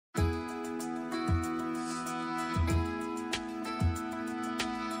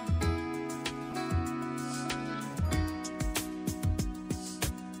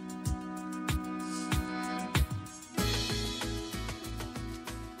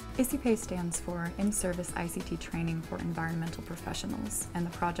ISEPEI stands for In-Service ICT Training for Environmental Professionals, and the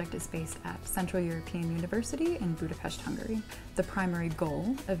project is based at Central European University in Budapest, Hungary. The primary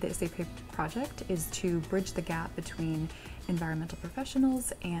goal of the ISEPEI project is to bridge the gap between environmental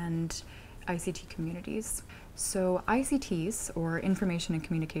professionals and ICT communities. So ICTs, or Information and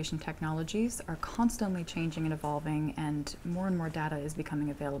Communication Technologies, are constantly changing and evolving, and more data is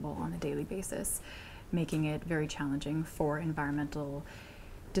becoming available on a daily basis, making it very challenging for environmental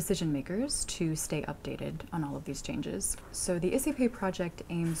decision makers to stay updated on all of these changes. So the ISEPEI project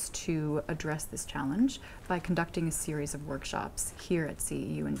aims to address this challenge by conducting a series of workshops here at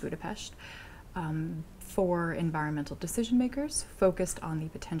CEU in Budapest for environmental decision makers focused on the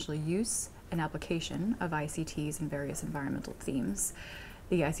potential use and application of ICTs in various environmental themes.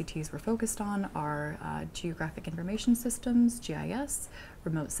 The ICTs we're focused on are Geographic Information Systems, GIS,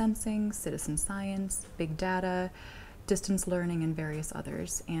 remote sensing, citizen science, big data, distance learning, and various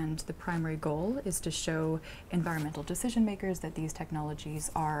others. And the primary goal is to show environmental decision makers that these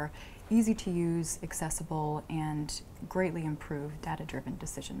technologies are easy to use, accessible, and greatly improve data-driven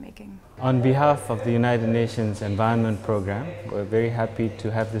decision making. On behalf of the United Nations Environment Programme, we're very happy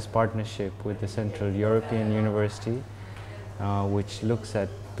to have this partnership with the Central European University, which looks at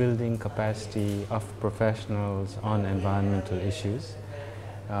building capacity of professionals on environmental issues.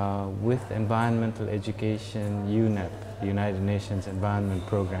 With environmental education, UNEP, the United Nations Environment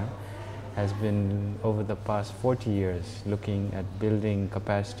Programme, has been over the past 40 years looking at building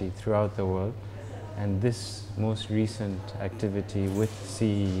capacity throughout the world, and this most recent activity with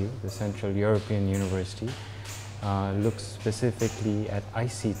CEU, the Central European University, looks specifically at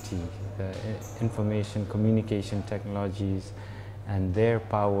ICT, the Information Communication Technologies, and their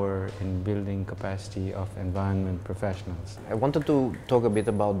power in building capacity of environment professionals. I wanted to talk a bit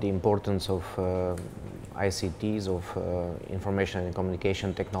about the importance of ICTs, of information and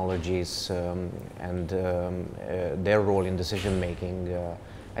communication technologies, and their role in decision making.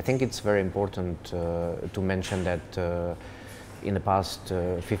 I think it's very important to mention that in the past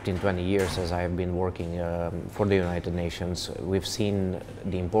 15-20 years, as I have been working for the United Nations, we've seen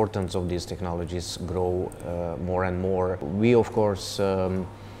the importance of these technologies grow more and more. We, of course,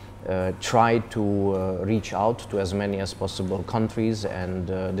 try to reach out to as many as possible countries and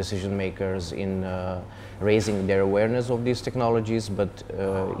decision makers in raising their awareness of these technologies, but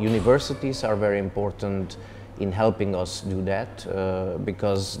universities are very important in helping us do that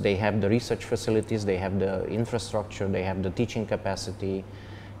because they have the research facilities, they have the infrastructure, they have the teaching capacity,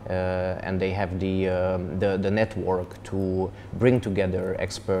 and they have the network to bring together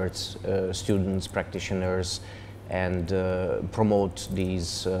experts, students, practitioners, and promote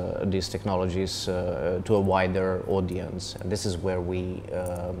these technologies to a wider audience. And this is where we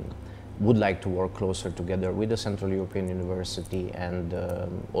would like to work closer together with the Central European University and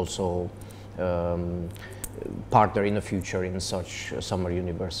also partner in the future in such summer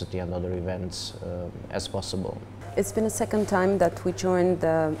university and other events as possible. It's been a second time that we joined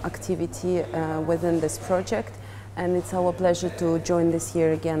the activity within this project, and it's our pleasure to join this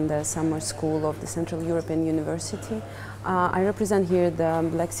year again the summer school of the Central European University. I represent here the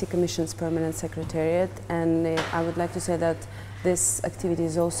Black Sea Commission's Permanent Secretariat, and I would like to say that this activity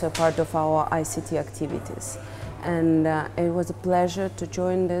is also a part of our ICT activities. And it was a pleasure to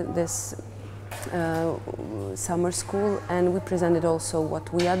join this summer school, and we presented also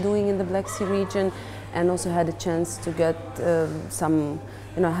what we are doing in the Black Sea region, and also had a chance to get some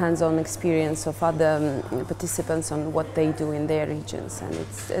hands-on experience of other participants on what they do in their regions, and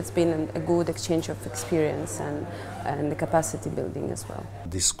it's been a good exchange of experience and the capacity building as well.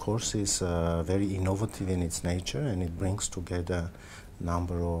 This course is very innovative in its nature, and it brings together a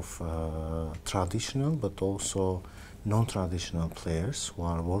number of traditional but also non-traditional players who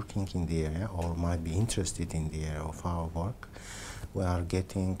are working in the area or might be interested in the area of our work. We are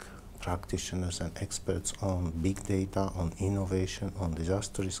getting practitioners and experts on big data, on innovation, on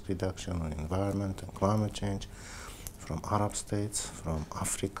disaster risk reduction, on environment and climate change from Arab states, from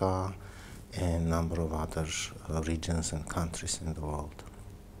Africa, and a number of other regions and countries in the world.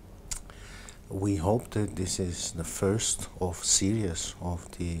 We hope that this is the first of series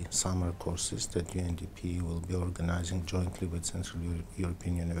of the summer courses that UNDP will be organizing jointly with Central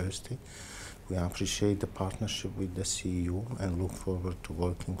European University. We appreciate the partnership with the CEU and look forward to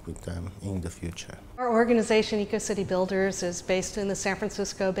working with them in the future. Our organization, EcoCity Builders, is based in the San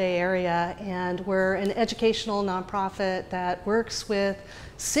Francisco Bay Area, and we're an educational nonprofit that works with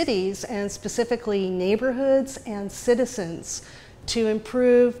cities and specifically neighborhoods and citizens to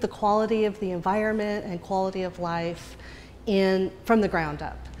improve the quality of the environment and quality of life from the ground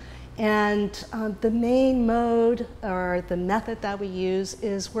up. And the main mode or the method that we use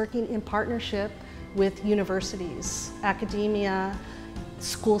is working in partnership with universities, academia,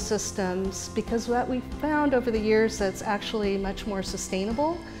 school systems, because what we found over the years that's actually much more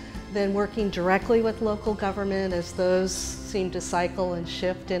sustainable than working directly with local government, as those seem to cycle and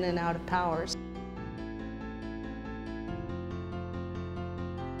shift in and out of powers.